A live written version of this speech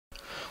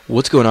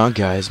What's going on,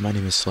 guys? My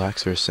name is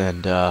Slaxorus,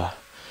 and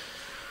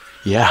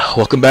yeah,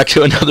 welcome back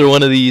to another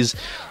one of these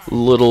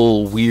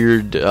little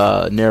weird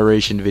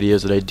narration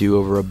videos that I do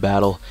over a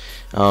battle.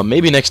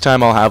 Maybe next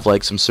time I'll have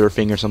like some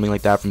surfing or something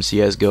like that from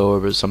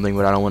CS:GO or something,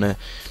 but I don't want to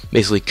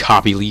basically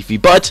copy Leafy.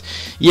 But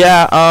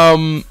yeah,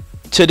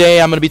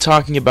 today I'm going to be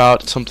talking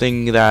about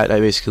something that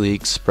I basically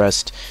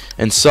expressed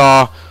and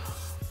saw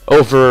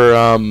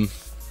over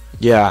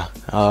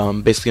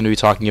basically going to be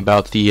talking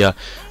about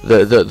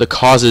the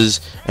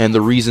causes and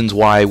the reasons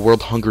why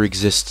world hunger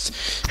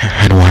exists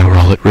and why we're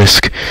all at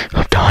risk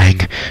of dying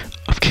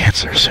of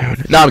cancer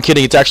soon. No, I'm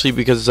kidding. It's actually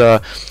because we're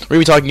going to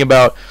be talking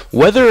about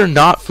whether or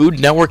not Food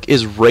Network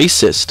is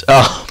racist.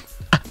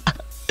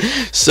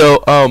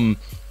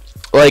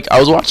 Like, I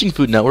was watching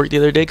Food Network the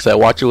other day because I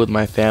watch it with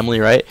my family,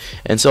 right?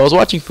 And so I was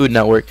watching Food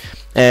Network,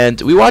 and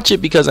we watch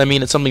it because, I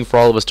mean, it's something for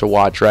all of us to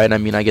watch, right? I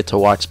mean, I get to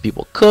watch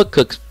people cook.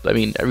 I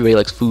mean, everybody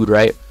likes food,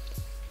 right?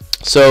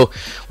 So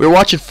we were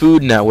watching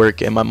Food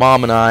Network, and my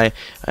mom and I,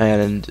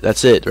 and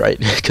that's it, right?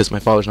 Because my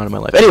father's not in my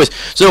life. Anyways,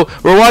 so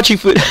we're watching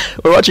Food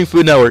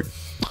Network,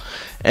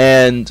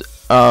 and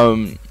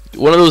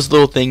one of those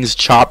little things,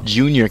 Chop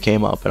Jr.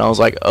 came up, and I was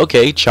like,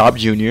 okay, Chop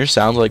Jr.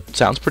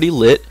 sounds pretty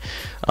lit.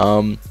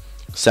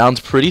 Sounds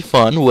pretty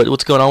fun.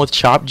 What's going on with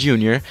Chop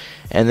Jr.?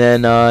 And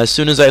then as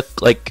soon as I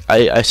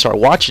start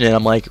watching it,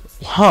 I'm like,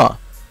 huh,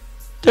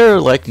 there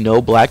are like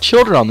no black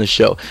children on this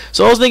show.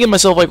 So I was thinking to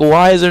myself, like,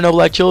 why is there no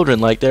black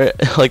children? Like there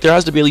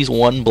has to be at least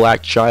one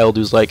black child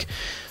who's like,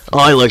 oh,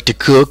 I like to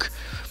cook.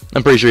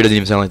 I'm pretty sure he doesn't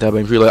even sound like that,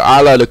 but he's like,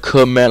 I like to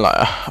cook, man. Like,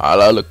 I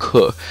like to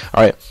cook.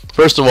 All right,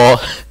 first of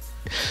all,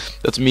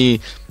 that's me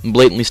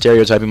blatantly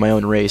stereotyping my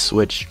own race,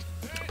 which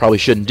I probably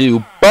shouldn't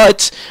do.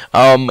 But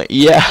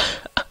yeah.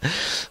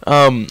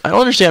 I don't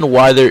understand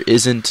why there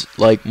isn't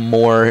like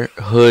more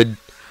hood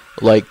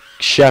like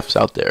chefs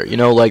out there. You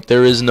know, like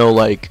there is no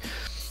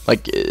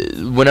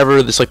whenever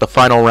it's like the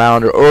final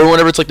round or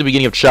whenever it's like the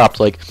beginning of Chopped,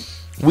 like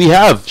we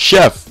have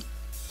Chef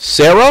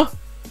Sarah,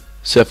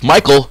 Chef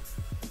Michael,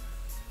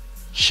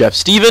 Chef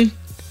Steven,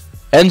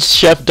 and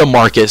Chef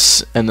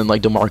DeMarcus, and then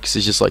like DeMarcus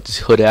is just like this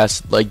hood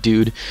ass like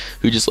dude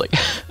who just like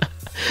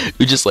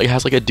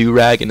has like a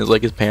do-rag and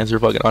his pants are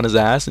fucking on his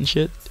ass and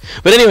shit.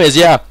 But anyways,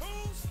 yeah.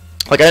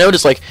 Like I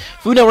noticed, like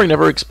Food Network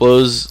never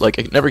exposes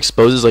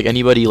like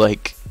anybody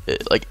like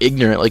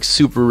ignorant, like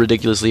super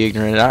ridiculously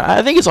ignorant. And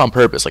I think it's on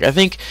purpose. Like I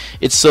think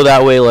it's so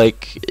that way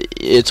like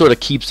it sort of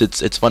keeps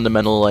its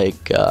fundamental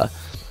like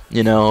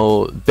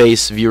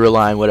base viewer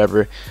line,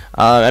 whatever.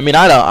 I mean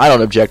I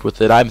don't object with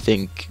it. I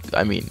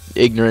mean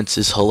ignorance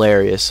is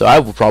hilarious. So I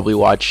would probably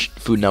watch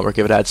Food Network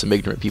if it had some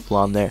ignorant people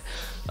on there,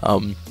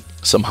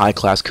 some high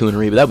class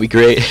coonery, but that'd be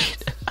great.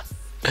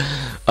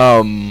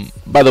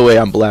 By the way,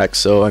 I'm black,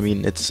 so I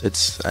mean I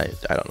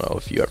don't know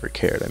if you ever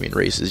cared. I mean,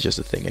 race is just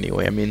a thing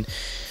anyway. I mean,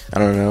 I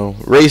don't know.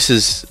 Race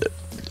is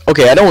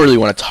okay. I don't really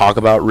want to talk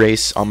about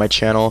race on my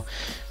channel,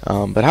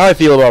 but how I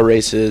feel about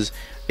race is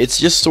it's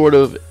just sort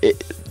of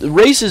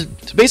race is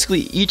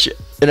basically each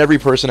and every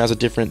person has a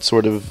different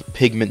sort of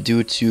pigment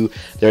due to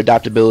their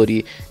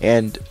adaptability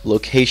and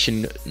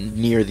location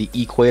near the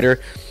equator.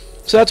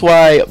 So that's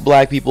why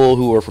black people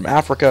who are from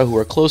Africa, who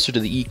are closer to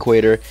the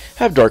equator,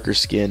 have darker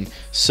skin.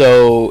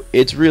 So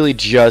it's really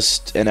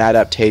just an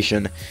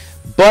adaptation.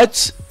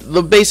 But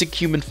the basic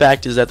human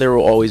fact is that there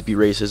will always be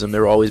racism,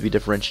 there will always be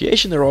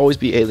differentiation, there will always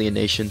be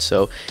alienation.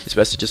 So it's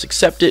best to just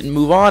accept it and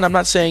move on. I'm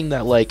not saying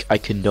that like I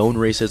condone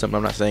racism.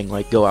 I'm not saying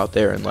like go out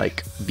there and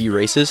like be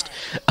racist.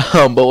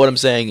 But what I'm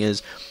saying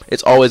is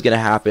it's always going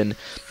to happen.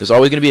 There's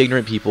always going to be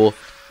ignorant people.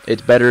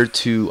 It's better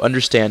to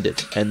understand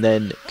it and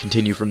then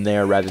continue from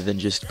there rather than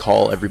just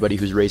call everybody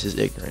who's racist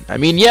ignorant. I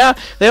mean, yeah,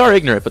 they are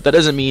ignorant, but that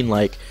doesn't mean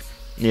like,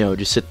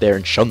 just sit there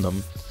and shun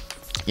them.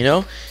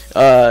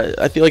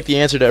 I feel like the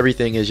answer to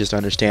everything is just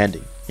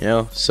understanding.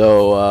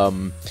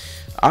 So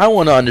I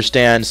want to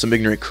understand some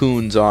ignorant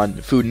coons on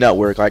Food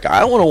Network. Like, I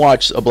don't want to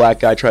watch a black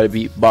guy try to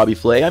beat Bobby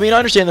Flay. I mean, I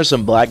understand there's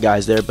some black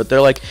guys there, but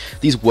they're like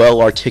these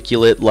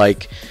well-articulate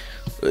like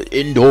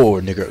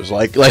indoor niggers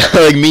like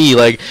me,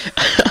 like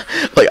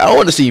I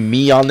want to see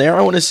me on there.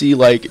 I want to see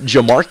like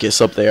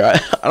Jamarcus up there.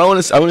 I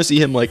want to see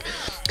him like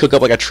cook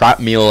up like a trap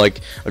meal,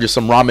 like or just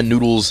some ramen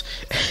noodles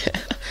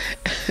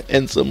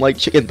and some like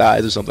chicken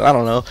thighs or something. I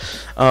don't know.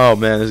 Oh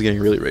man, this is getting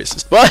really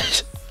racist.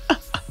 But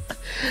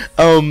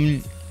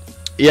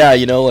yeah,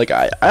 like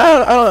I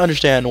don't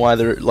understand why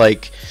they're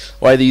like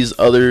why these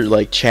other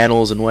like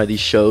channels and why these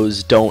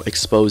shows don't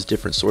expose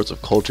different sorts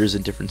of cultures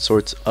and different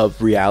sorts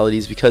of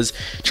realities, because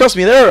trust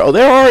me, there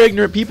are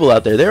ignorant people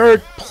out there. There are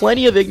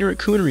plenty of ignorant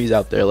cooneries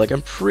out there. Like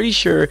I'm pretty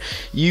sure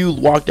you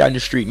walk down the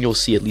street and you'll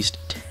see at least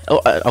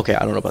okay, I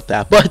don't know about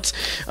that, but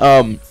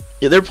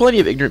yeah, there are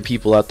plenty of ignorant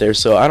people out there,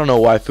 so I don't know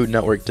why Food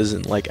Network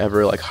doesn't like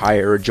ever like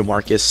hire a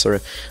Jamarcus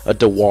or a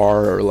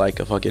Dewar or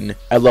like a fucking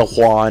Ella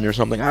Juan or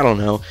something. I don't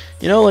know.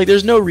 Like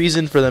there's no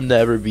reason for them to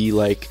ever be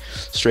like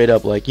straight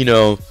up like,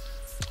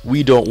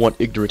 we don't want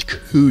ignorant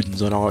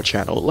coons on our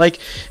channel. Like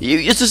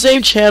it's the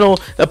same channel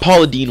that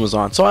Paula Dean was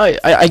on, so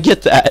I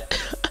get that.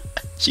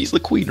 She's the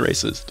queen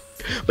racist.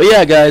 But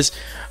yeah, guys,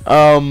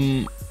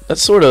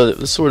 that's sort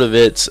of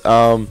it.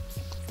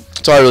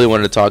 That's all I really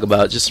wanted to talk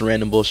about. Just a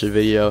random bullshit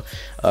video.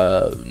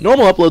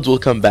 Normal uploads will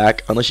come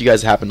back unless you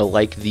guys happen to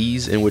like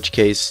these, in which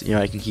case,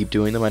 I can keep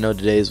doing them. I know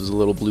today's was a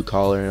little blue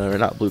collar, or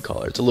not blue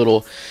collar. It's a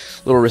little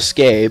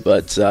risque,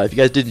 but if you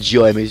guys did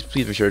enjoy, please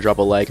be sure to drop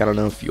a like. I don't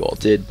know if you all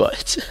did,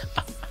 but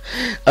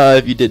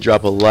if you did,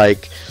 drop a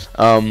like.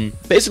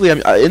 Basically,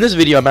 in this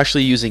video, I'm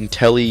actually using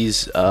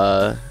Telly's.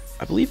 I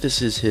believe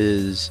this is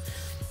his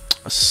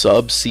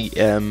sub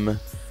CM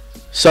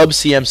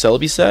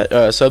Celebi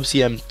set, sub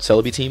CM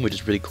Celebi team, which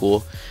is pretty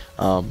cool.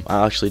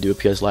 I'll actually do a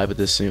PS Live with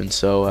this soon,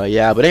 so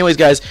yeah. But anyways,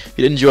 guys, if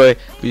you did enjoy,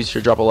 please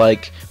sure drop a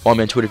like. Follow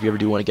me on Twitter if you ever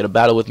do want to get a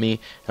battle with me.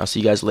 And I'll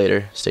see you guys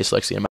later. Stay Slexy.